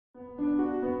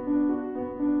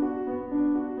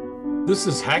This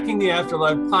is Hacking the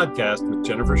Afterlife podcast with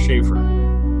Jennifer Schaefer.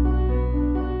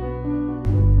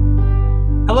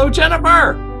 Hello,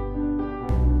 Jennifer.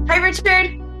 Hi,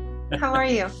 Richard. How are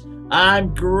you?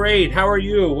 I'm great. How are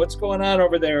you? What's going on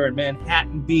over there in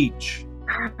Manhattan Beach?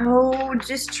 Oh,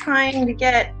 just trying to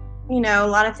get, a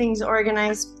lot of things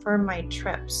organized for my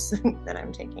trips that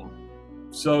I'm taking.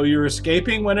 So you're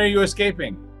escaping? When are you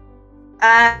escaping?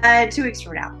 2 weeks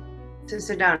from now to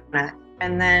Sedona,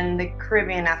 and then the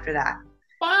Caribbean after that.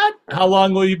 What? How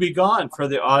long will you be gone for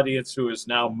the audience who is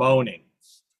now moaning?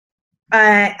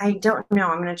 I don't know.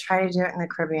 I'm going to try to do it in the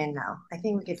Caribbean now. I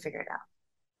think we could figure it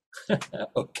out.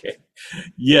 Okay.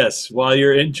 Yes, while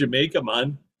you're in Jamaica,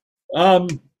 man.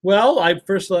 Well,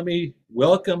 let me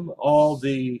welcome all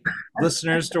the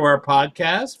listeners to our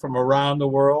podcast from around the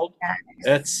world,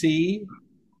 at sea,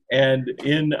 and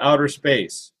in outer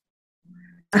space.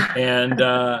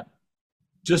 And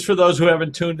just for those who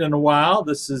haven't tuned in a while,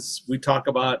 we talk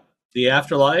about the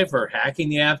afterlife, or hacking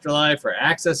the afterlife, or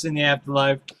accessing the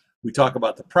afterlife. We talk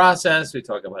about the process. We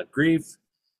talk about grief.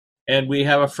 And we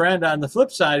have a friend on the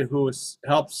flip side who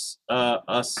helps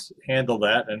us handle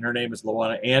that, and her name is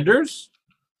Luana Anders.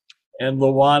 And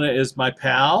Luana is my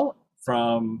pal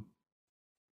from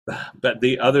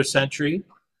the other century,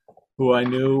 who I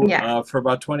knew for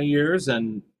about 20 years.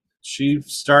 And she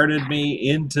started me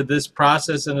into this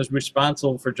process and is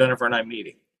responsible for Jennifer and I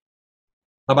meeting.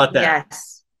 How about that?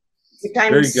 Yes.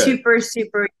 I'm super,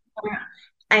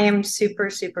 I am super,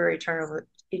 super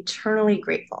eternally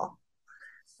grateful,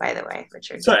 by the way,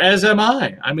 Richard. So as am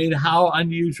I. I mean, how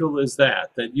unusual is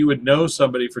that you would know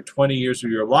somebody for 20 years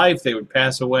of your life, they would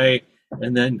pass away,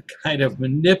 and then kind of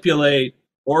manipulate,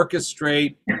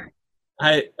 orchestrate.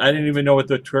 I didn't even know what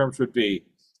the terms would be.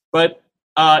 But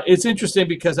it's interesting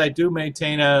because I do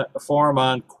maintain a forum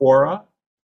on Quora,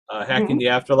 Hacking the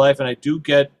Afterlife, and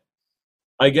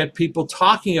I get people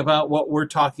talking about what we're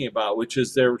talking about, which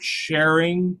is they're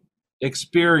sharing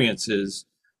experiences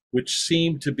which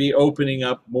seem to be opening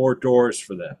up more doors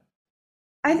for them.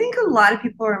 I think a lot of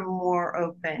people are more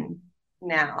open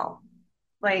now.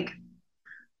 Like,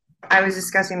 I was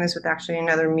discussing this with actually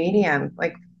another medium.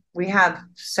 Like, we have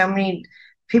so many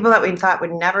people that we thought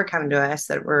would never come to us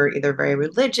that were either very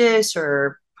religious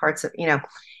or parts of,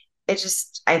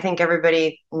 I think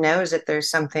everybody knows that there's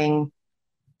something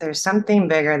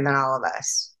bigger than all of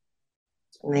us.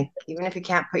 And like, even if you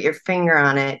can't put your finger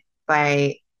on it,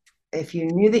 if you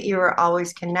knew that you were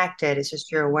always connected, it's just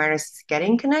your awareness is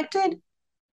getting connected.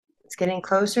 It's getting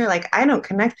closer. Like, I don't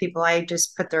connect people. I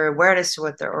just put their awareness to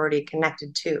what they're already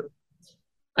connected to.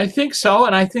 I think so.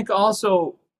 And I think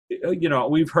also,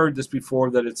 we've heard this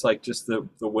before, that it's like just the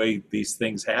way these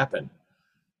things happen,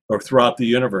 or throughout the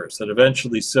universe, that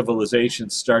eventually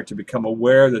civilizations start to become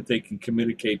aware that they can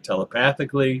communicate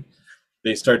telepathically.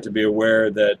 They start to be aware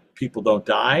that people don't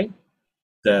die,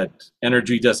 that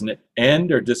energy doesn't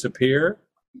end or disappear,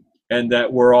 and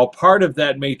that we're all part of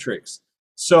that matrix.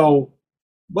 So,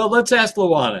 well, let's ask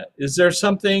Luana. Is there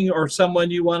something or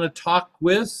someone you want to talk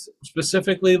with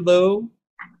specifically, Lou?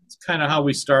 It's kind of how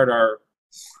we start our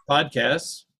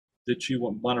podcasts. Did you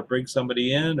want to bring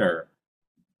somebody in, or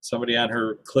somebody on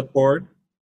her clipboard?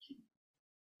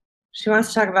 She wants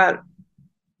to talk about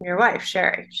your wife,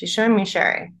 Sherry. She's showing me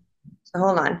Sherry. So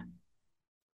hold on.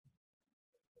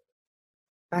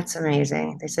 That's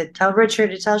amazing. They said, tell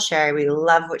Richard to tell Sherry we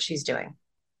love what she's doing.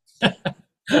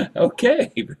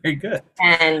 Okay, very good.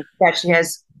 And that she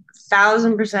has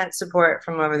 1,000% support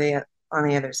from on the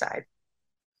other side.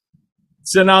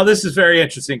 So now this is very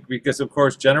interesting because, of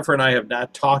course, Jennifer and I have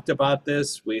not talked about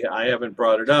this. I haven't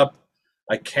brought it up.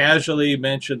 I casually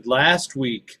mentioned last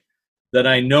week that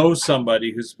I know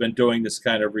somebody who's been doing this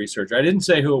kind of research. I didn't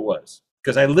say who it was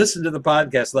because I listened to the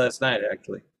podcast last night,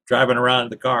 actually, driving around in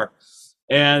the car.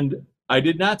 And I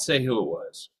did not say who it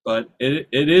was, but it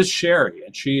is Sherry.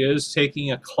 And she is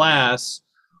taking a class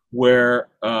where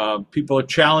people are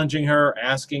challenging her,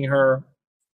 asking her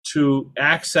to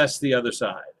access the other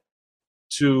side,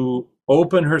 to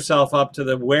open herself up to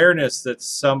the awareness that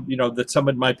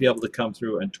someone might be able to come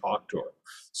through and talk to her.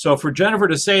 So for Jennifer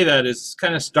to say that is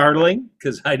kind of startling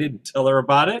because I didn't tell her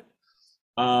about it.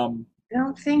 I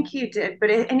don't think you did,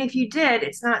 and if you did,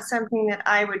 it's not something that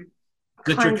I would.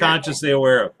 That you're consciously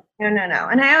aware of. No.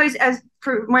 And I always, as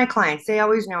for my clients, they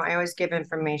always know I always give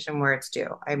information where it's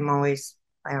due. I always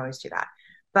do that.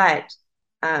 But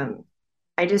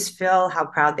I just feel how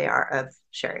proud they are of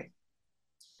Sherry.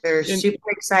 They're super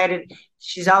excited.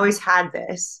 She's always had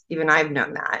this. Even I've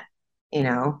known that,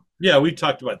 Yeah, we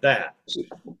talked about that.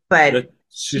 But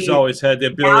she's always had the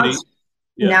ability.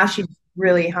 Now she's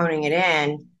really honing it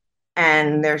in,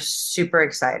 and they're super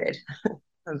excited.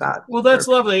 about Well, her. that's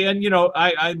lovely, and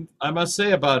I must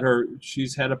say about her,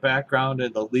 she's had a background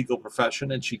in the legal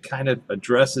profession, and she kind of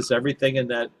addresses everything in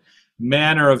that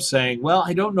manner of saying, "Well,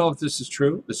 I don't know if this is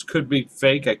true. This could be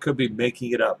fake. I could be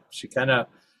making it up." She kind of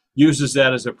uses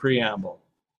that as a preamble.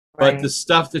 But the Right.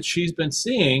 stuff that she's been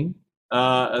seeing,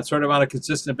 sort of on a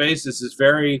consistent basis, is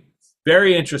very,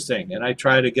 very interesting, and I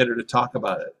try to get her to talk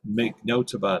about it, make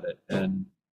notes about it, and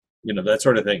that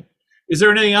sort of thing. Is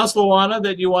there anything else, Luana,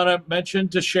 that you want to mention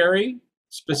to Sherry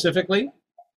specifically?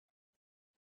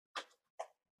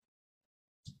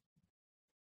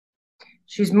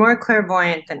 She's more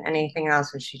clairvoyant than anything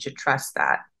else, and she should trust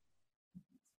that.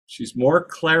 She's more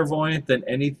clairvoyant than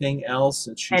anything else,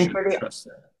 and she And should for the trust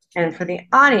that. and for the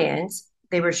audience,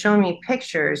 they were showing me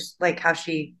pictures, like how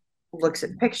she looks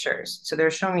at pictures. So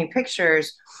they're showing me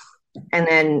pictures, and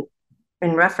then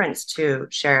in reference to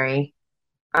Sherry,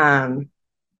 um,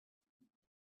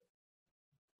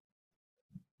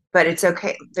 but it's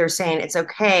okay. They're saying it's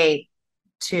okay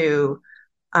to,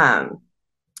 um,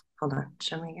 hold on,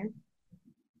 show me again.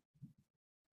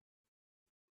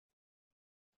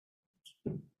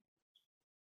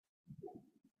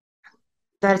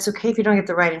 That it's okay if you don't get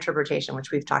the right interpretation,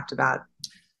 which we've talked about.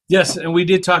 Yes, and we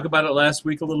did talk about it last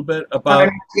week a little bit about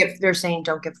They're saying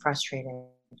don't get frustrated.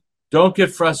 don't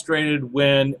get frustrated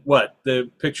when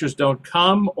the pictures don't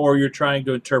come or you're trying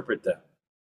to interpret them.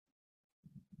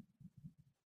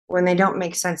 When they don't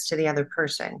make sense to the other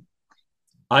person.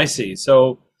 I see.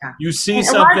 So Yeah. you see And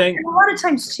something. a lot of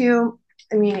times too,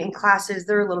 I mean, in classes,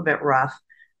 they're a little bit rough.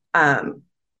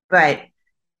 But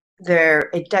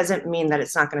it doesn't mean that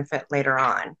it's not going to fit later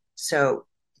on. So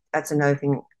that's another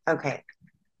thing. Okay.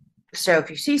 So if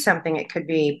you see something, it could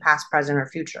be past, present, or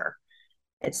future.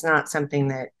 It's not something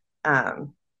that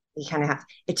you kind of have.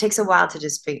 It takes a while to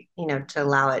just be, to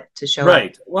allow it to show up.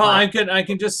 Right. Well, I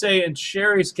can just say in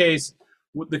Sherry's case,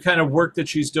 the kind of work that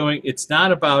she's doing, it's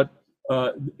not about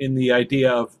in the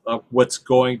idea of what's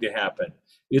going to happen.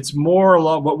 It's more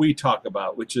along what we talk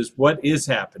about, which is what is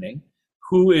happening,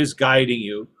 who is guiding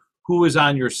you, who is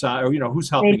on your side, or who's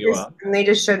helping you out. And they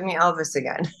just showed me Elvis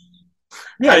again.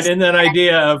 Right, and that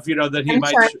idea of that he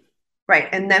might. Right,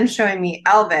 and them showing me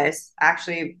Elvis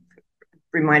actually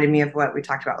reminded me of what we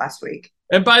talked about last week.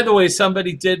 And by the way,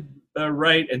 somebody did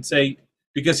write and say,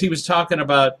 because he was talking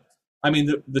about, I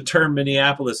mean, the term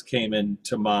Minneapolis came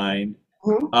into mind,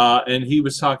 and he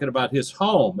was talking about his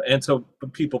home. And so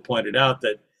people pointed out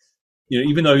that,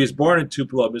 even though he was born in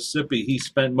Tupelo, Mississippi, he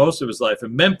spent most of his life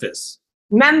in Memphis.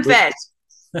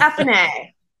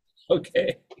 F&A.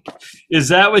 Okay. Is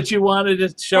that what you wanted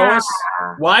to show us?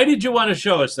 Why did you want to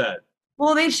show us that?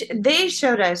 Well, they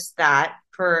showed us that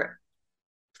for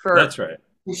that's right,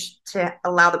 to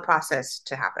allow the process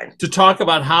to happen, to talk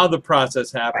about how the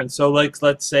process happened. Right. So like,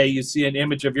 let's say you see an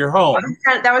image of your home.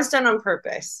 That was done on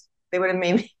purpose. They would have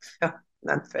made me feel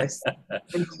Memphis.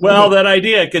 Well, that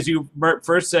idea, because you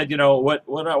first said,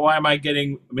 why am I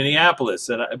getting Minneapolis?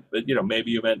 And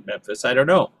maybe you meant Memphis. I don't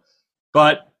know.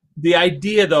 But the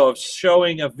idea, though, of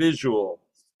showing a visual,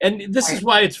 and this is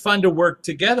why it's fun to work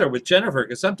together with Jennifer,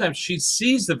 because sometimes she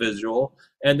sees the visual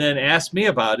and then asks me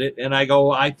about it, and I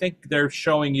go, I think they're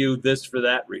showing you this for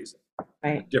that reason,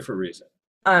 right? Different reason.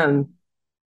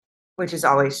 Which is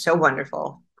always so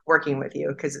wonderful working with you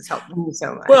because it's helped me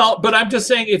so much. Well, but I'm just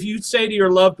saying, if you say to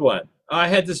your loved one, I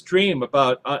had this dream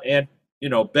about Aunt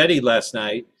Betty last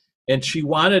night, and she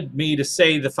wanted me to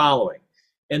say the following.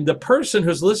 And the person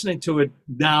who's listening to it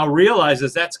now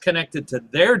realizes that's connected to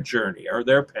their journey or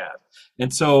their path.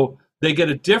 And so they get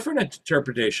a different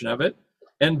interpretation of it,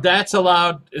 and that's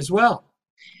allowed as well.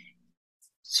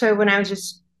 So when I was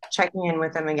just checking in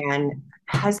with them again,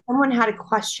 has someone had a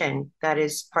question that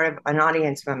is part of an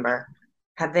audience member?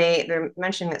 They're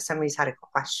mentioning that somebody's had a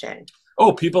question.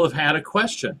 Oh, people have had a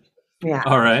question. Yeah.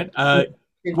 All right.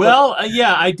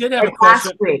 Yeah, I did have a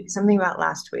question. Last week, something about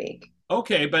last week.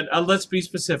 Okay, but let's be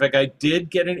specific. I did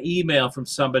get an email from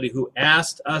somebody who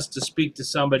asked us to speak to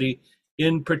somebody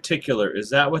in particular. Is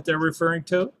that what they're referring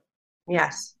to?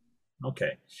 Yes.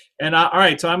 Okay. And all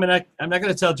right, so I'm not going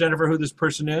to tell Jennifer who this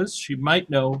person is. She might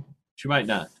know. She might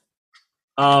not.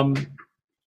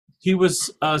 He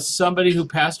was somebody who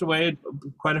passed away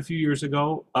quite a few years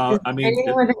ago.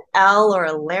 Anything with an L or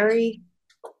a Larry?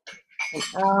 An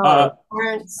L or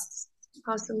Lawrence,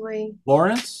 possibly.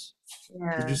 Lawrence?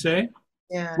 Yeah. Did you say?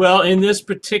 Yeah. Well, in this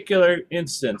particular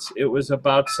instance, it was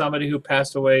about somebody who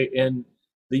passed away in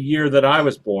the year that I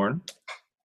was born.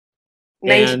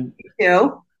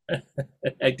 1952.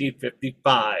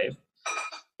 1955.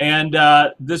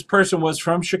 And this person was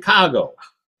from Chicago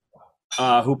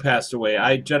who passed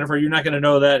away. Jennifer, you're not going to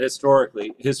know that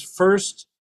historically. His first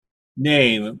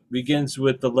name begins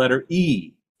with the letter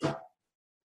E,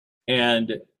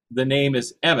 and the name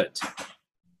is Emmett.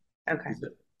 Okay.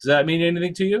 Does that mean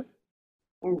anything to you?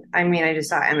 I mean, I just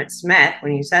saw Emmett Smith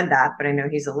when you said that, but I know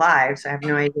he's alive, so I have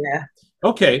no idea.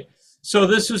 Okay, so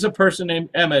this was a person named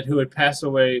Emmett who had passed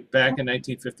away back in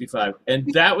 1955, and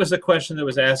that was a question that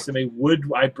was asked to me.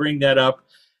 Would I bring that up?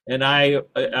 And I,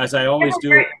 as I always do,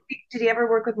 Did he ever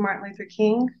work with Martin Luther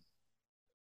King?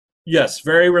 yes,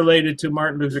 very related to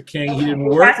Martin Luther King. He didn't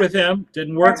work with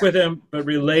him, but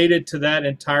related to that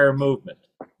entire movement.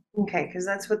 Okay, because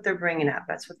that's what they're bringing up.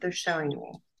 That's what they're showing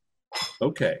me.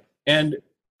 Okay, and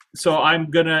so I'm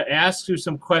going to ask you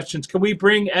some questions. Can we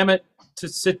bring Emmett to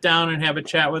sit down and have a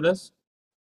chat with us?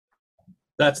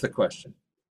 That's the question.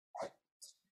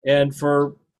 And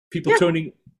for people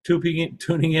tuning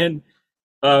in,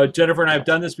 Jennifer and I have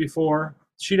done this before.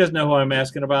 She doesn't know who I'm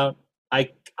asking about.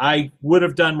 I would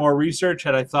have done more research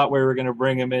had I thought we were going to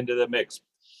bring him into the mix.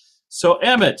 So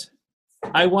Emmett,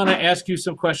 I want to ask you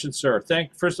some questions, sir.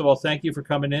 First of all, thank you for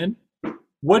coming in.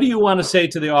 What do you want to say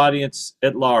to the audience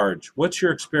at large? What's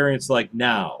your experience like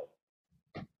now?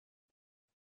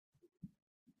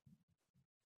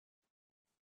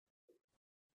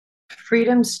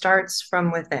 Freedom starts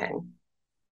from within.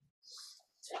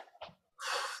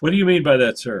 What do you mean by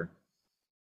that, sir?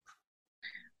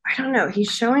 I don't know.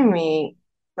 He's showing me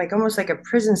like almost like a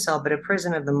prison cell, but a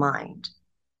prison of the mind,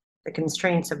 the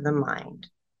constraints of the mind.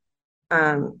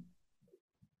 I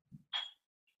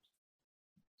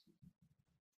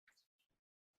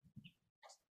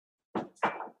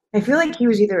feel like he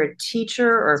was either a teacher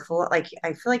or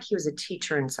I feel like he was a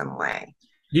teacher in some way.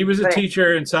 He was a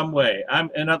teacher in some way.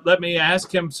 Let me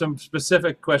ask him some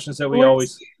specific questions that we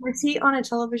always. Was he on a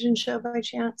television show by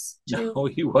chance? Too? No,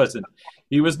 he wasn't.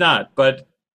 He was not. But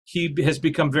he has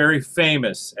become very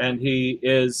famous, and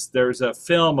there's a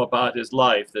film about his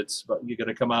life that's going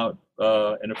to come out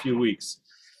in a few weeks.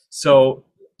 So,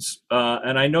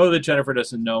 and I know that Jennifer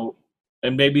doesn't know,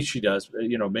 and maybe she does.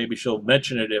 Maybe she'll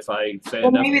mention it if I say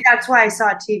enough. Maybe that's why I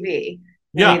saw TV.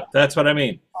 Yeah, that's what I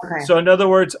mean. Okay. So in other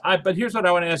words, but here's what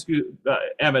I want to ask you,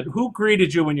 Emmett. Who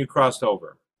greeted you when you crossed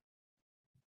over?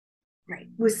 Right.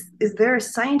 Is there a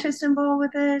scientist involved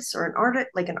with this, or an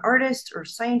artist or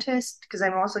scientist? Because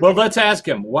I'm also let's ask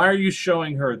him. Why are you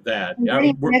showing her that?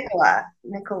 Nikola,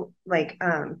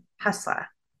 Tesla.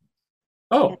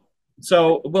 Oh,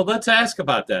 so let's ask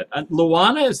about that.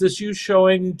 Luana, is this you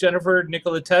showing Jennifer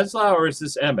Nikola Tesla, or is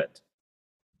this Emmett?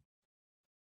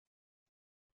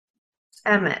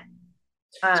 Emmett.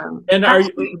 And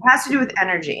it has to do with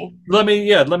energy. Let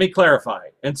me clarify.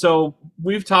 And so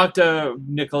we've talked to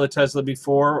Nikola Tesla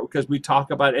before because we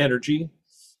talk about energy.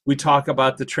 We talk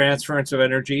about the transference of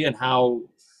energy and how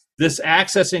this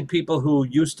accessing people who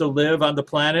used to live on the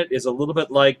planet is a little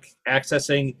bit like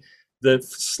accessing the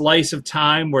slice of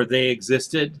time where they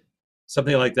existed,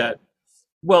 something like that.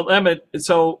 Well, Emmett,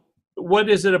 so what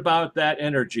is it about that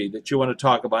energy that you want to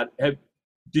talk about?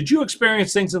 Did you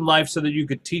experience things in life so that you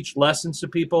could teach lessons to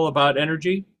people about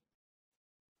energy?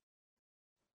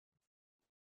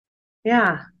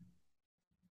 Yeah.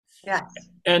 Yes.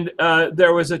 And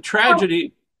there was a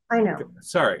tragedy. Oh, I know.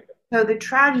 Sorry. So the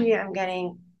tragedy I'm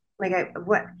getting,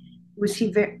 what was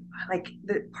he the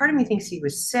part of me thinks he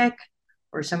was sick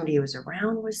or somebody who was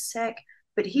around was sick,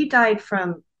 but he died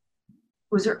from,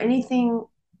 was there anything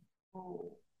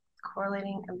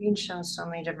correlating? I'm being shown so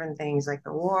many different things like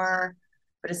the war.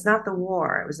 But it's not the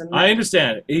war. It was the. I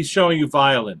understand. He's showing you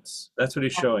violence. That's what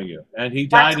he's showing you. And he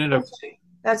died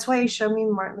That's why he showed me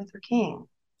Martin Luther King.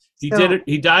 He did it.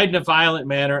 He died in a violent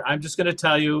manner. I'm just going to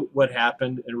tell you what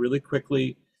happened, and really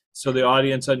quickly, so the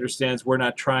audience understands. We're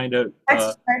not trying to.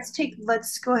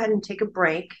 Let's go ahead and take a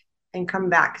break and come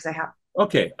back because I have.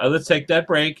 Okay, let's take that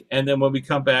break, and then when we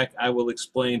come back, I will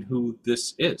explain who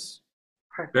this is.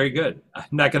 Perfect. Very good. I'm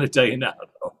not going to tell you now,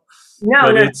 though.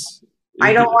 No.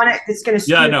 I don't want it. It's going to.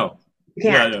 Yeah, I know.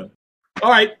 Yeah, I know.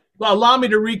 All right. Well, allow me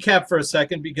to recap for a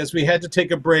second because we had to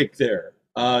take a break there.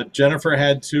 Jennifer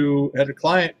had a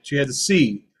client she had to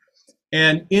see,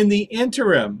 and in the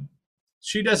interim,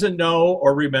 she doesn't know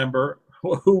or remember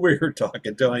who we were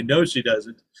talking to. I know she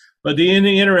doesn't, but in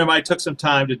the interim, I took some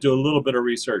time to do a little bit of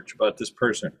research about this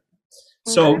person.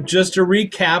 So, just to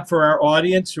recap for our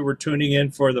audience who were tuning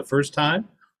in for the first time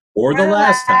or the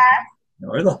last time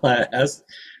or the last.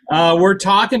 We're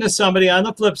talking to somebody on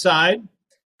the flip side,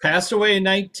 passed away in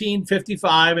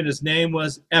 1955, and his name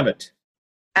was Emmett.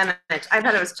 Emmett. I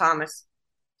thought it was Thomas.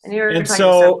 And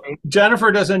so Jennifer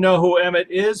doesn't know who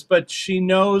Emmett is, but she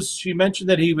mentioned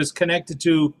that he was connected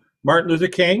to Martin Luther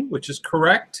King, which is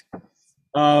correct.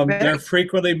 Really? They're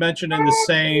frequently mentioned in the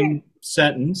same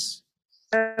sentence.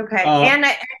 Okay. Uh, And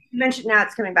you mentioned now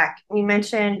it's coming back. You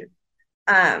mentioned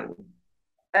um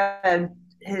a,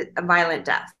 a violent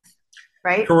death,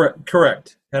 right? correct,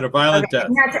 correct. Had a Okay. violent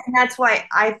And death. that's why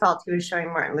I felt he was showing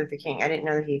Martin Luther King. I didn't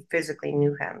know that he physically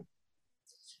knew him.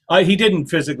 He didn't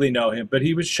physically know him, but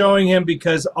he was showing him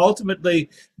because ultimately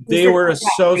He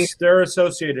said, they're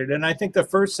associated. And I think the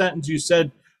first sentence you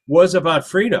said was about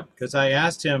freedom because I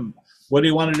asked him what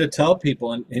he wanted to tell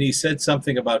people, and he said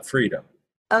something about freedom.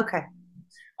 okay.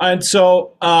 And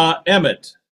so,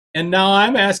 Emmett, and now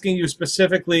I'm asking you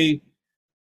specifically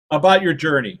about your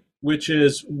journey, which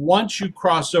is once you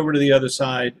crossed over to the other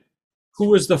side, who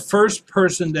was the first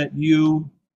person that you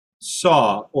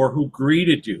saw or who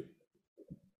greeted you?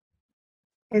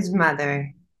 His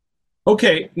mother.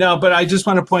 Okay, now, but I just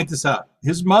want to point this out.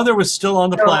 His mother was still on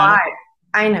the Still planet. alive.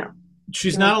 I know.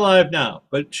 She's not alive now,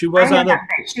 but she I was know on the. that.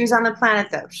 She was on the planet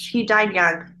though. She died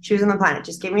young. She was on the planet.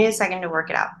 Just give me a second to work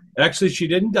it out. Actually, she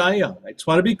didn't die young. I just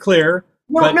want to be clear,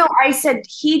 No, but no, I said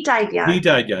he died he young.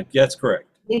 died young. That's correct.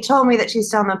 He told me that she's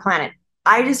still on the planet.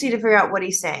 I just need to figure out what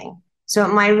he's saying. So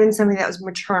it might have been something that was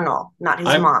maternal, not his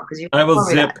I mom, because you I will told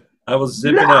me that. zip. I will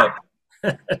zip it No, up.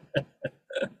 it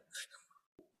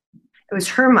was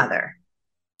her mother.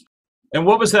 And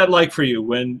what was that like for you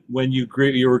when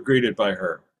you were greeted by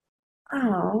her?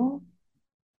 Oh.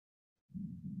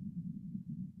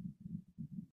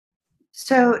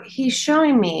 So he's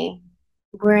showing me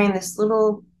wearing this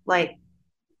little like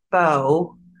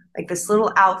bow, like this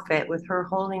little outfit with her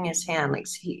holding his hand. Like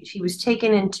he was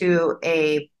taken into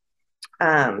a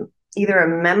either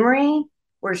a memory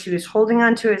where she was holding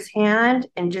onto his hand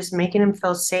and just making him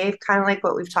feel safe, kind of like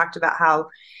what we've talked about, how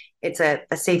it's a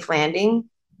safe landing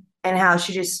and how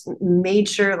she just made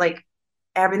sure like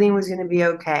everything was going to be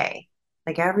okay.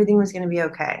 Like everything was going to be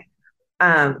okay.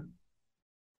 Um,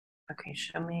 okay,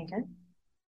 show me again.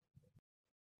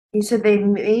 He said they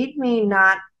made me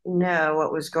not know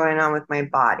what was going on with my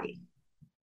body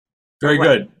or Very what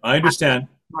good. I happened understand. to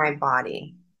my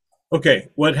body. Okay,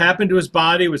 what happened to his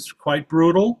body was quite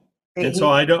brutal, and so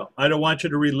He I don't want you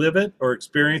to relive it or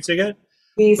experiencing it.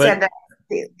 he But said that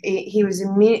he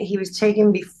was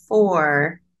taken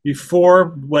before. before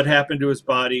what happened to his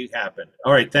body happened.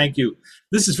 All right, thank you.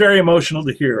 This is very emotional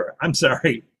to hear. I'm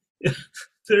sorry.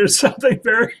 There's something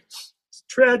very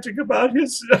tragic about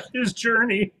his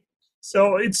journey,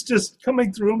 so it's just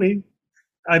coming through me.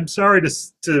 I'm sorry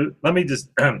to let me just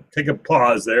take a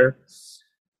pause there.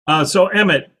 So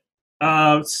Emmett,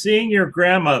 seeing your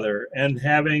grandmother and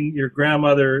having your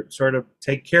grandmother sort of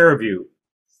take care of you.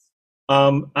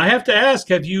 I have to ask: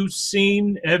 Have you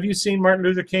seen Martin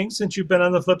Luther King since you've been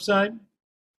on the flip side?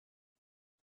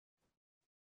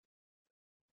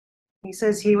 He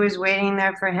says he was waiting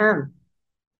there for him.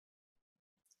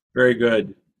 Very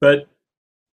good, but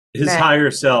his That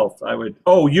higher self, I would.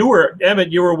 Oh, you were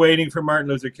Emmett. You were waiting for Martin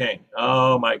Luther King.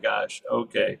 Oh my gosh.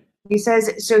 Okay. he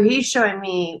says so. He's showing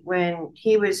me when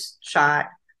he was shot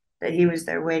that he was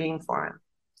there waiting for him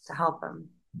to help him.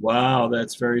 Wow,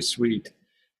 that's very sweet.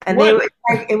 And they What?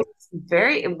 were like it was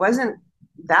very. It wasn't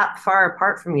that far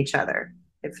apart from each other.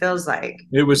 It feels like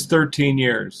It was 13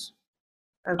 years.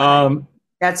 okay. Um,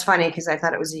 That's funny because I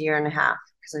thought it was a year and a half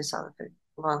because I saw the food.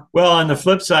 Well, well, on the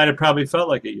flip side, it probably felt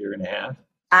like a year and a half.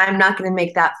 I'm not going to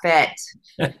make that fit.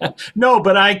 No,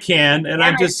 but I can, and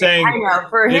I'm just I saying know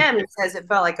for it. him, it says it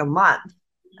felt like a month.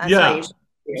 That's why you Yeah. should,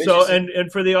 it was So, just a,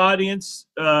 and for the audience,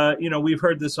 we've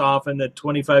heard this often that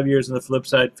 25 years on the flip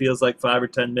side feels like 5 or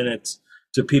 10 minutes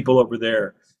to people over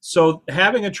there. So,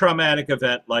 having a traumatic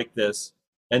event like this,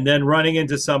 and then running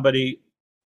into somebody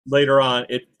later on,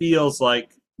 it feels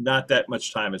like not that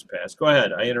much time has passed. Go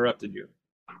ahead. I interrupted you.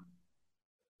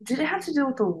 did it have to do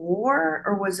with the war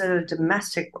or was it a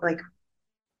domestic like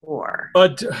war?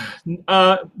 But,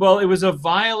 well, it was a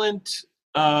violent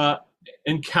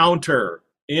encounter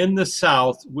in the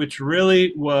South, which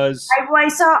really was. I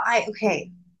saw, okay,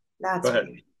 Go that's ahead.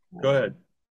 what you, Go ahead.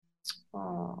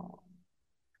 oh,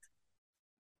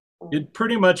 It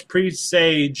pretty much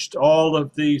presaged all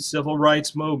of the civil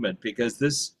rights movement because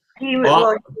this. Uh,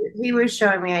 well, he was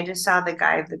showing me, I just saw the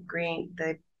guy, the green,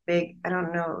 the big, I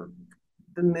don't know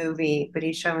the movie, but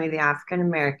he showed me the African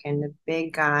American, the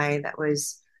big guy that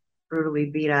was brutally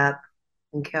beat up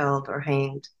and killed or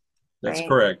hanged, that's right?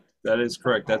 correct. That is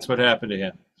correct. That's what happened to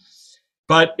him.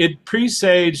 But it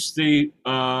presaged the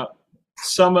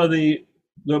some of the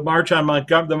march on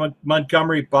the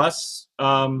Montgomery bus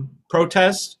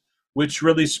protest, which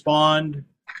really spawned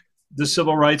the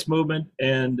civil rights movement.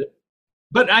 And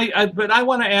but I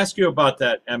want to ask you about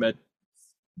that, Emmett.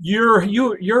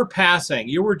 You're passing.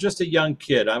 You were just a young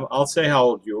kid. I'll say how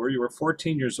old you were. You were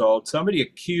 14 years old. Somebody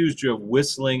accused you of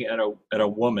whistling at a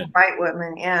woman. White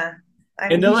woman, yeah. I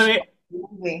And mean, then he let showed me.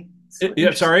 a movie. So Yeah,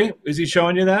 interesting. sorry, is he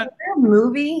showing you that? A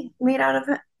movie made out of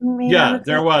it, made out Yeah, of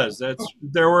there it. was.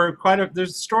 There were quite a.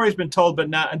 There's stories been told, but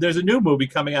not. There's a new movie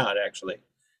coming out actually,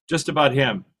 just about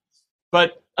him.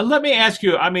 But let me ask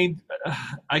you. I mean,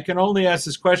 I can only ask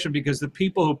this question because the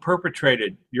people who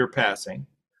perpetrated your passing,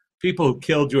 people who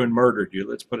killed you and murdered you.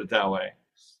 Let's put it that way.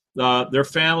 Their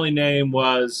family name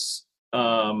was.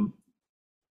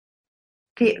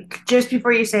 Okay, just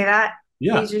before you say that,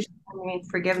 Yeah. he's just showing me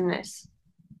forgiveness.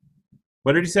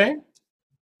 What did he say?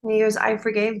 And he goes, I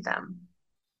forgave them.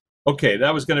 Okay,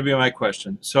 that was going to be my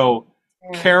question. So,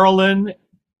 Yeah. Carolyn,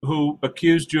 who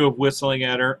accused you of whistling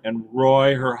at her, and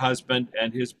Roy, her husband,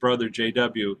 and his brother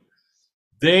JW,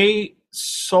 they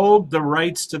sold the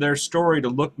rights to their story to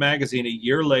Look magazine a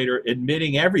year later,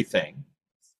 admitting everything,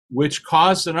 which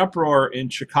caused an uproar in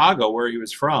Chicago, where he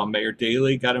was from. Mayor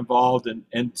Daley got involved,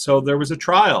 and so there was a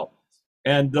trial,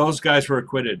 and those guys were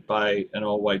acquitted by an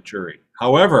all-white jury.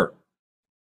 However,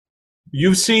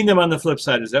 you've seen them on the flip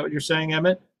side. Is that what you're saying,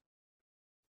 Emmett?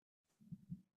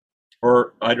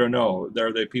 Or I don't know.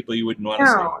 They're the people you wouldn't want to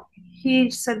see No, he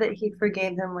said that he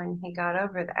forgave them when he got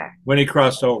over there. when he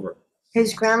crossed over.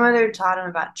 His grandmother taught him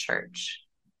about church,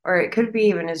 or it could be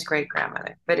even his great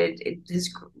grandmother. But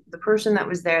the person that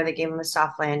was there, they gave him a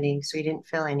soft landing, so he didn't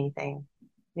feel anything.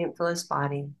 He didn't feel his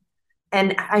body.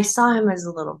 And I saw him as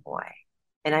a little boy,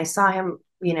 and I saw him,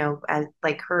 as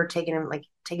like her taking him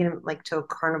like to a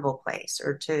carnival place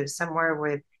or to somewhere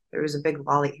where there was a big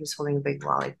lolly. He was holding a big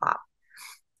lollipop.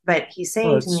 But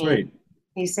Oh, that's sweet.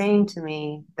 he's saying to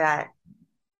me that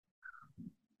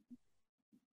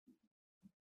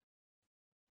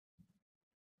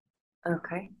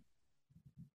okay,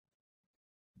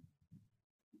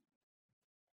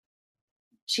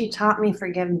 she taught me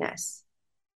forgiveness.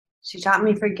 She taught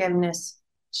me forgiveness.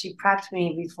 She prepped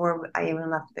me before I even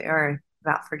left the earth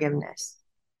about forgiveness.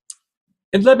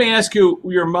 And let me ask you,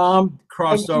 your mom And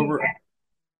crossed she over. Go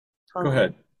totally.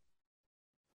 ahead.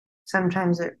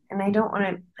 Sometimes and I don't want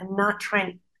to, I'm not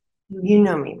trying, you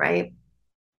know me, right?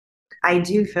 I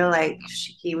do feel like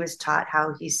he was taught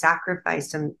how he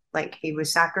sacrificed him, like he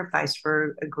was sacrificed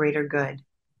for a greater good.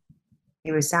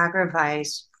 He was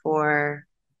sacrificed for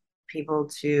people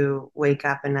to wake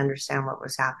up and understand what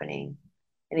was happening.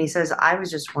 And he says, I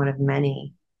was just one of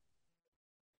many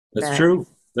That's that, true.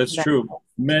 That's that, true. but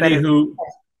Many it, who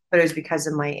but it was because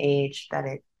of my age that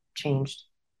it changed.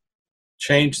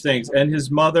 changed things. And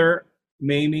his mother,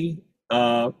 Mamie,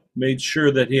 made sure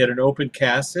that he had an open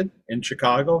casket in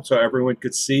Chicago so everyone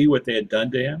could see what they had done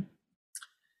to him.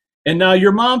 And now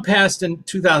your mom passed in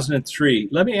 2003.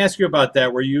 Let me ask you about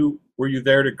that. Were you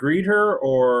there to greet her,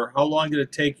 or how long did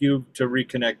it take you to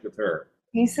reconnect with her?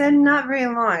 He said not very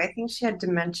long. I think she had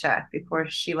dementia before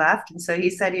she left. And so he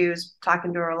said he was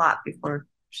talking to her a lot before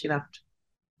she left.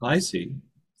 I see.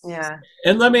 Yeah.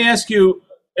 And let me ask you,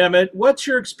 Emmett, what's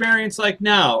your experience like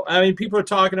now? I mean, people are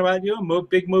talking about you. A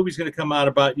big movie's going to come out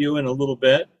about you in a little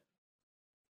bit.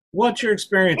 What's your It's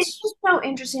experience? just so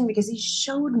interesting because he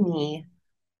showed me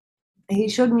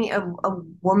a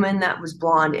woman that was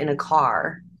blonde in a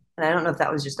car. And I don't know if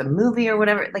that was just a movie or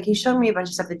whatever. Like he showed me a bunch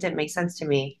of stuff that didn't make sense to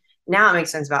me. Now it makes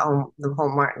sense about the whole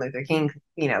Martin Luther King,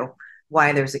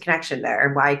 why there's a connection there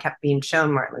and why I kept being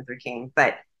shown Martin Luther King.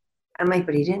 But I'm like,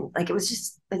 but he didn't. Like it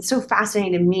was it's so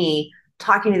fascinating to me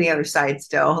talking to the other side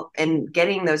still and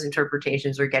getting those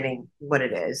interpretations or getting what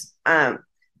it is.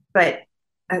 But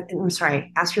I'm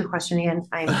sorry, ask your question again.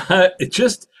 It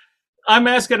just I'm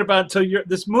asking about so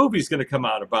this movie's going to come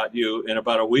out about you in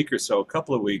about a week or so, a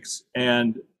couple of weeks,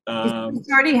 and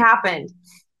It's already happened.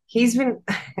 He's been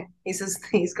he says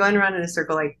he's going around in a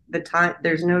circle like the time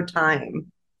there's no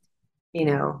time, you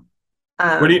know.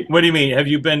 what do you mean? Have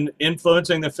you been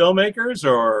influencing the filmmakers,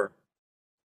 or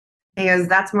He goes,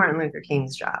 that's Martin Luther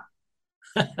King's job.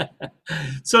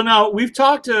 so now we've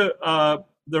talked to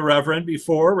the Reverend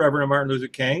before, Reverend Martin Luther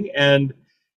King, and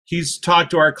he's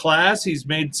talked to our class. He's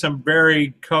made some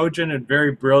very cogent and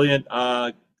very brilliant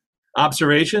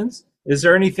observations. Is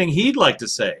there anything he'd like to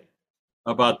say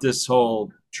about this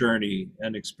whole journey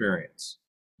and experience?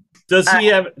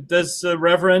 Uh, Does the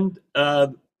Reverend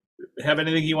have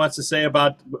anything he wants to say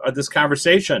about this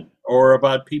conversation or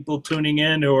about people tuning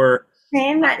in who are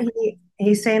saying that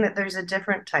he's saying that there's a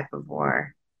different type of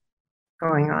war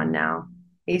going on now.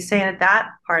 He's saying that that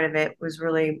part of it was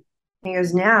really, he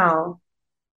goes, now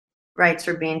rights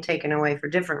are being taken away for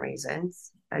different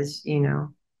reasons, as you know,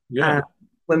 yeah, uh,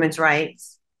 women's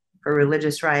rights, for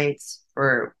religious rights,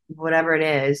 or whatever it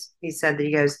is, he said that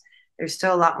he goes, there's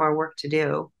still a lot more work to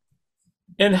do.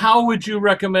 And how would you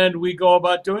recommend we go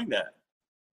about doing that?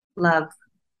 Love,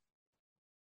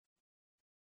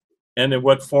 And in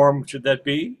what form should that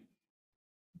be?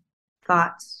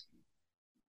 thoughts,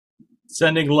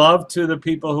 Sending love to the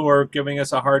people who are giving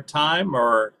us a hard time,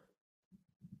 or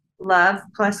love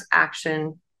plus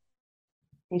action.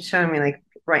 He's showing me like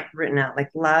written out like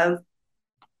love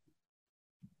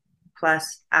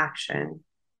plus action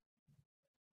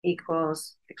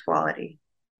equals equality.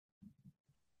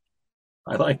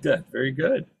 I like that. Very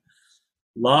good.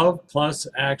 Love plus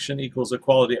action equals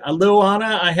equality.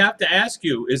 Luana, I have to ask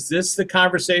you, is this the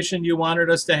conversation you wanted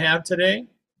us to have today?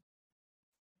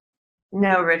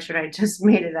 No, Richard, I just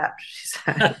made it up. She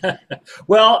said.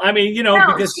 Well, I mean, No,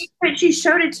 because she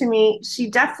showed it to me. She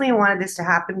definitely wanted this to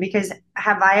happen because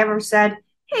have I ever said,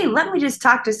 "Hey, let me just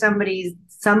talk to somebody"?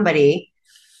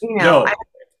 no,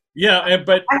 yeah,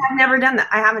 but I have never done that.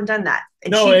 I haven't done that.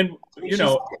 And no, she, and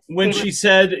when she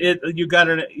said it, you got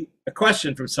a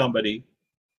question from somebody,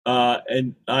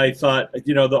 and I thought,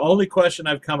 the only question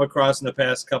I've come across in the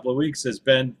past couple of weeks has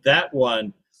been that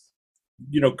one.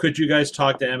 Could you guys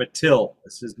talk to Emmett Till?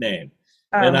 Is his name.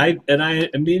 And I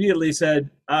immediately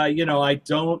said, I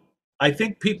don't. I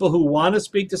think people who want to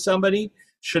speak to somebody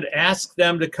should ask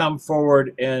them to come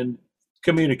forward and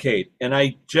communicate. And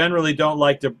I generally don't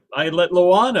like to. I let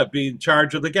Luana be in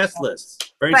charge of the guest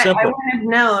list. Very but I simple. wouldn't have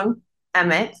known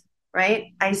Emmett, right?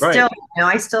 Right.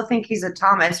 I still think he's a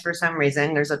Thomas for some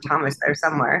reason. There's a Thomas there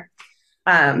somewhere.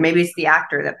 Maybe it's the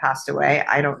actor that passed away.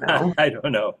 I don't know. I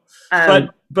don't know.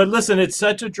 Um, But listen, it's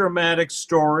such a dramatic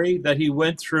story that he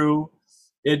went through.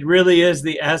 It really is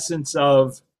the essence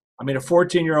of, I mean, a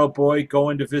 14-year-old boy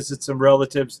going to visit some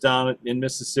relatives down in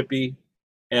Mississippi,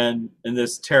 and in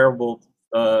this terrible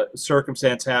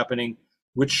circumstance happening,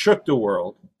 which shook the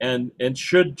world and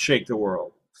should shake the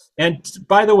world. And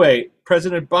by the way,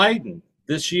 President Biden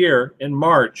this year in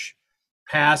March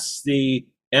passed the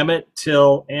Emmett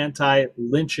Till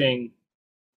anti-lynching,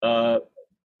 uh,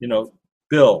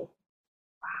 bill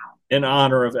in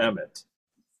honor of Emmett.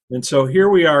 And so here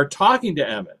we are talking to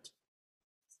Emmett.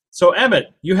 So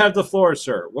Emmett, you have the floor,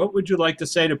 sir. What would you like to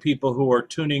say to people who are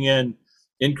tuning in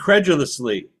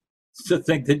incredulously to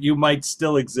think that you might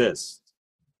still exist?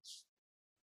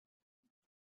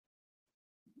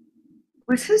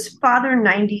 was his father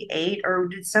 98 or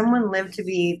did someone live to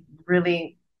be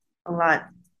really a lot?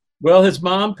 Well, his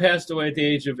mom passed away at the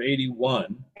age of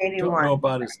 81. Don't know 81.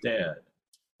 about his dad.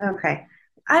 Okay.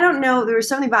 I don't know. There was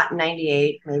something about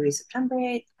 98, maybe September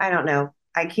 8th. I don't know.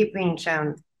 I keep being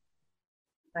shown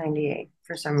 98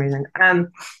 for some reason.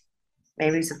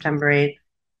 Maybe September 8th.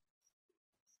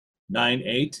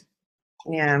 9/8.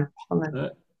 Yeah. Hold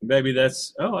on. Maybe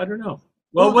that's, I don't know.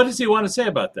 Well, what does he want to say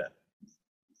about that,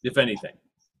 if anything?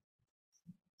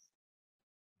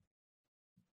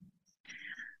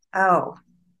 Oh,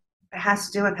 it has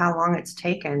to do with how long it's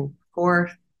taken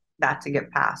for that to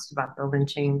get passed about the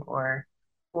lynching or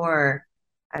I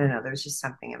don't know. There's just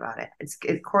something about it.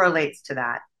 It correlates to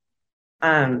that.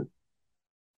 Um,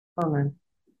 hold on.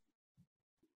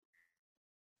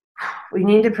 We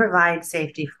need to provide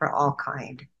safety for all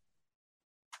kind.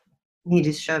 He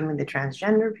just showed me the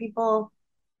transgender people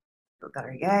that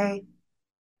are gay.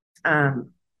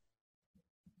 Mine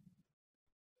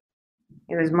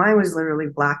was literally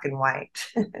black and white.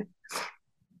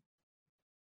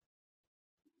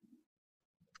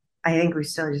 I think we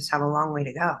still just have a long way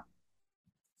to go.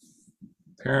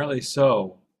 Apparently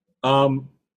so. And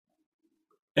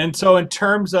so in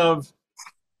terms of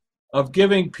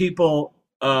giving people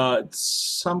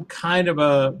some kind of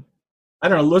I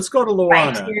don't know, let's go to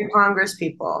Right to Luana. your Congress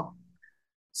people.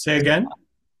 Say again?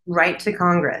 Right to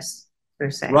Congress, they're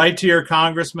saying. Right to your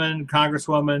congressman,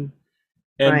 congresswoman,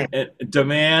 and, Right. and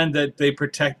demand that they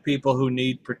protect people who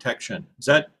need protection. Is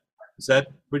that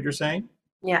what you're saying?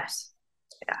 Yes.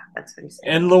 Yeah, that's what he's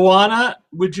saying. And Luana,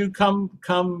 would you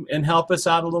come and help us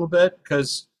out a little bit?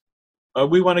 Because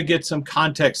we want to get some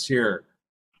context here.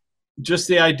 Just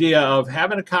the idea of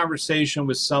having a conversation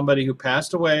with somebody who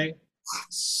passed away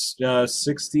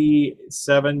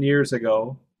 67 years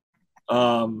ago,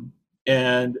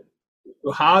 and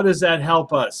how does that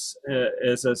help us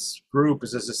as a group,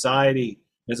 as a society,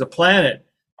 as a planet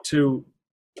to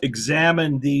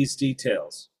examine these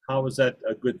details? How is that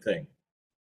a good thing?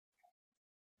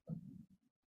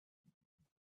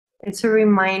 It's a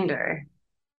reminder.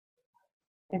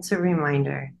 It's a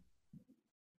reminder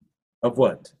Of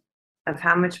what? of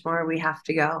how much more we have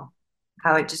to go.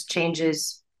 How it just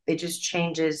changes. It just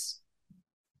changes,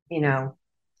 you know.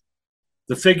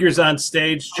 The figures on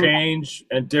stage change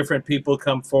and different people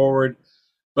come forward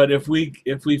But if we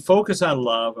focus on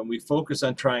love and we focus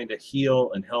on trying to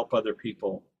heal and help other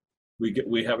people,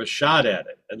 we have a shot at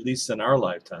it, at least in our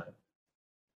lifetime.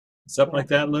 Something Yeah. like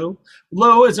that, Lou.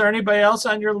 Lou, is there anybody else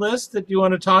on your list that you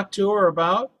want to talk to or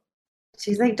about?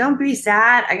 She's like, don't be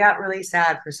sad. I got really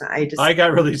sad for some. I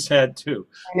got really sad too.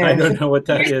 I I know. don't know what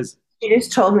that is. She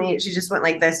just told me, she just went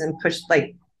like this and pushed,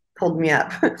 like, pulled me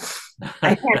up.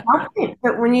 I can't help it.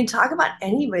 But when you talk about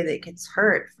anybody that gets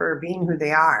hurt for being who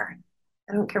they are,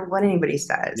 I don't care what anybody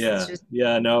says. It's Yeah, just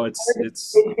yeah, no, a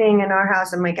it's big thing in our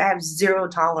house. I'm like, I have zero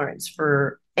tolerance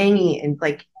for any and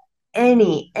like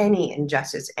any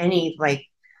injustice, any like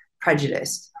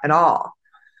prejudice at all.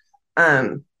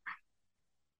 Um,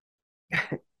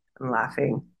 I'm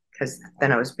laughing because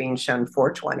then I was being shown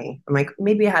 420. I'm like,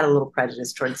 maybe I had a little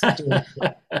prejudice towards doing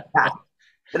that, but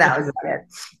that was about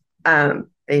it.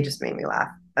 They just made me laugh.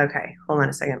 Okay, hold on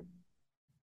a second.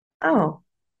 Oh,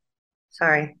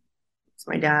 sorry, it's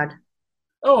my dad.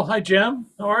 Oh, hi Jim.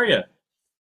 How are you?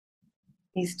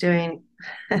 He's doing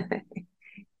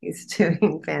he's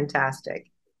doing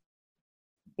fantastic.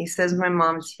 He says my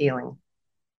mom's healing.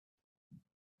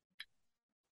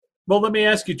 Well, let me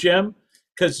ask you, Jim,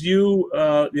 because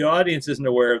the audience isn't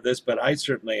aware of this, but I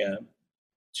certainly am.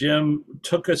 Jim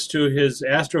took us to his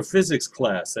astrophysics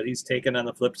class that he's taken on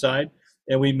the flip side,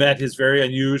 and we met his very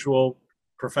unusual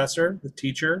professor, the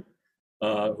teacher,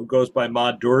 who goes by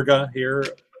Ma Durga here,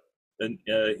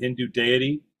 a Hindu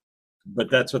deity,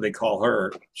 but that's what they call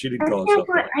her. She didn't call herself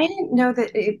that. I didn't know that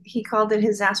he called it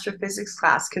his astrophysics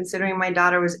class, considering my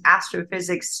daughter was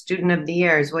astrophysics student of the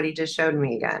year, is what he just showed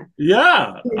me again.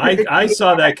 Yeah, I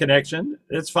saw that connection.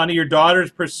 It's funny. Your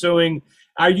daughter's pursuing.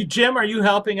 Are you, Jim? Are you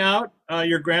helping out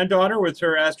your granddaughter with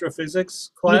her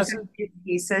astrophysics class?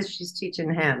 He says she's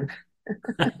teaching him.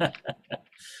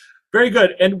 Very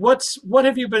good. And what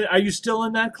have you been? Are you still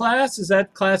in that class? Is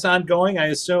that class ongoing? I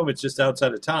assume it's just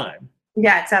outside of time.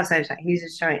 Yeah, it's outside of time. He's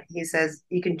just showing. He says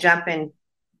you can jump in.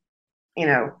 You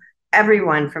know,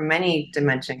 everyone from any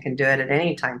dimension can do it at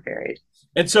any time period.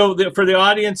 And so, for the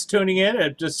audience tuning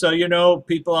in, just so you know,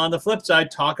 people on the flip side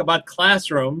talk about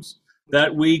classrooms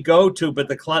that we go to, but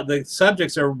the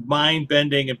subjects are mind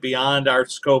bending and beyond our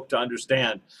scope to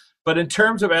understand. But in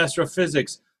terms of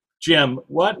astrophysics, Jim,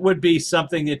 what would be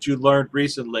something that you learned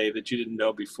recently that you didn't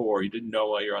know before? You didn't know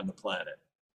while you're on the planet?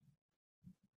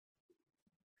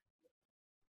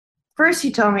 First,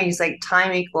 he told me he's like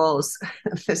time equals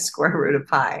the square root of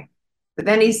pi, but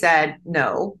then he said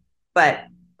no, but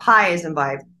pi is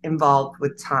involved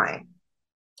with time.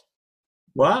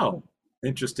 Wow,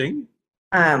 interesting.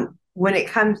 When it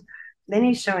comes, then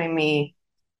he's showing me,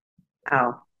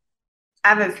 oh, I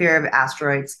have a fear of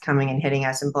asteroids coming and hitting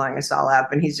us and blowing us all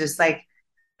up. And he's just like,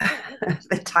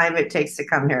 the time it takes to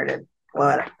come here to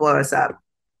blow us up,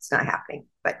 it's not happening.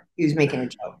 But he was making a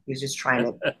joke. He was just trying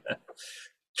to.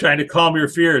 Trying to calm your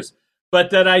fears. But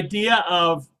that idea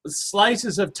of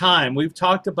slices of time, we've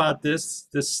talked about this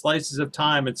slices of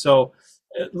time. And so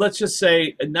let's just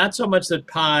say not so much that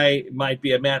pi might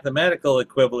be a mathematical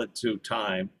equivalent to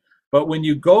time, but when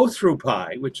you go through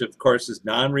pi, which of course is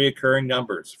non-reoccurring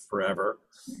numbers forever,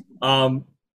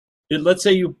 let's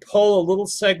say you pull a little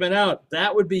segment out,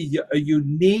 that would be a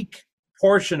unique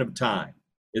portion of time.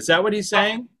 Is that what he's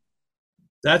saying?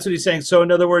 That's what he's saying. So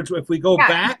in other words, if we go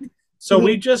back, so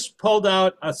we just pulled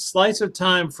out a slice of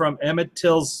time from Emmett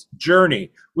Till's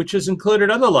journey, which has included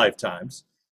other lifetimes.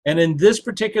 And in this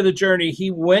particular journey,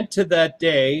 he went to that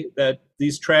day that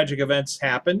these tragic events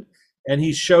happened, and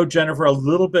he showed Jennifer a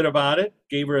little bit about it,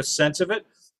 gave her a sense of it.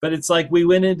 But it's like we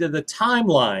went into the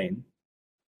timeline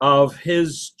of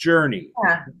his journey.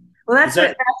 Yeah. Well, that's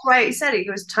why he said it. He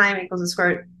goes time equals the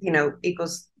square,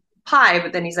 equals pi.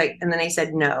 But then he's like, and then he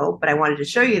said no, but I wanted to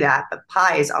show you that. But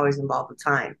pi is always involved with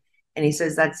time. And he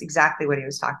says that's exactly what he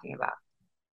was talking about.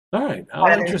 All right. How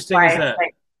interesting is that?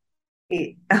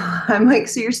 I'm like,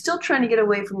 so you're still trying to get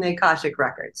away from the Akashic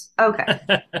records. Okay.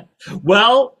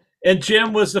 Well, and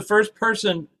Jim was the first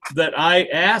person that I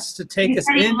asked to take us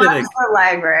into the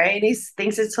library, and he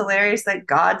thinks it's hilarious that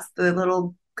God's the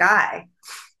little guy.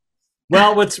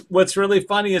 Well, what's really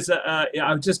funny is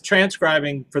I'm just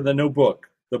transcribing for the new book,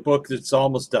 the book that's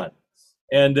almost done,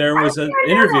 and there was an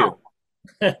interview.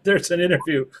 There's an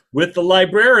interview with the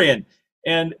librarian,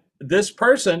 and this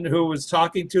person who was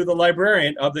talking to the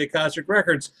librarian of the Akashic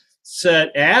Records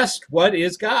asked, "What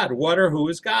is God? What or who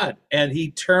is God?" And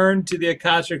he turned to the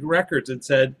Akashic Records and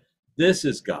said, "This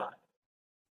is God."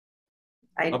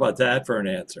 How about that for an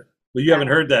answer? Well, you haven't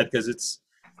heard that because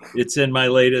it's in my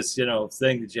latest,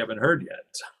 thing that you haven't heard yet.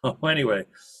 So anyway,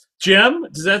 Jim,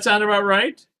 does that sound about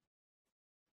right?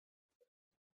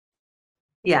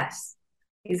 Yes.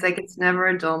 He's like, it's never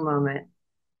a dull moment.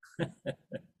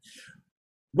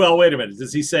 Well, wait a minute.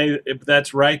 Does he say if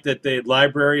that's right that the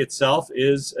library itself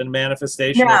is a No,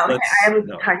 manifestation of I let's was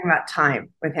no. talking about time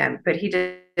with him, but he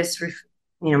just,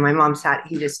 my mom sat,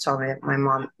 he just told me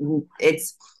that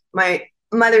it's my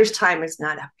mother's time is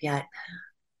not up yet,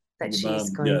 that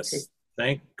she's going to Yes.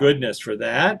 Thank goodness for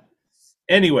that.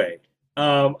 Anyway,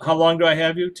 how long do I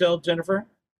have you till, Jennifer?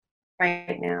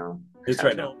 right now. It's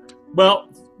right now. Well,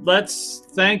 let's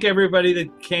thank everybody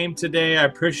that came today. I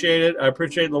appreciate it. I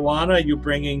appreciate Luana, you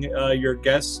bringing your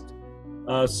guest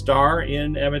star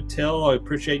in, Emmett Till. I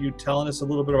appreciate you telling us a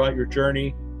little bit about your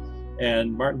journey.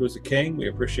 And Martin Luther King, we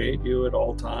appreciate you at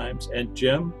all times. And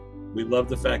Jim, we love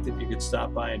the fact that you could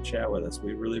stop by and chat with us.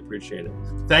 We really appreciate it.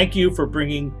 Thank you for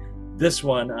bringing this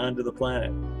one onto the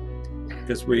planet,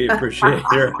 because we appreciate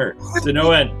her to no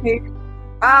end.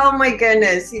 Oh my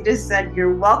goodness. He just said,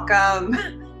 you're welcome.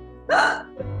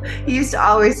 He used to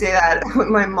always say that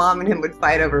when my mom and him would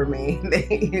fight over me.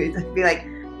 He would be like,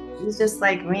 he's just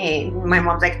like me. My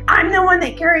mom's like, I'm the one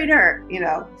that carried her,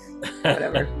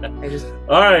 whatever.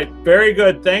 All right. Very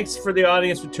good. Thanks for the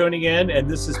audience for tuning in. And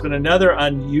this has been another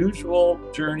unusual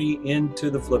journey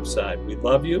into the flip side. We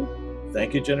love you.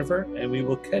 Thank you, Jennifer. And we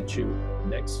will catch you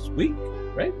next week,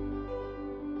 right?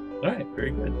 All right.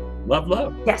 Very good. Love,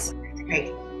 love. Yes.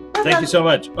 Great. Thank you so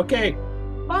much. Okay.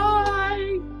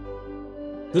 Bye.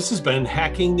 This has been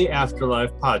Hacking the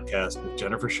Afterlife podcast with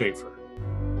Jennifer Shaffer.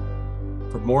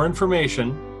 For more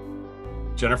information,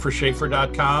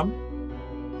 jennifershaffer.com,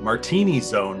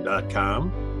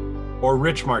 martinizone.com, or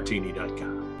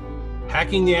richmartini.com.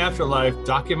 Hacking the Afterlife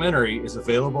documentary is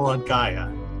available on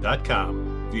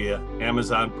Gaia.com via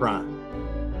Amazon Prime.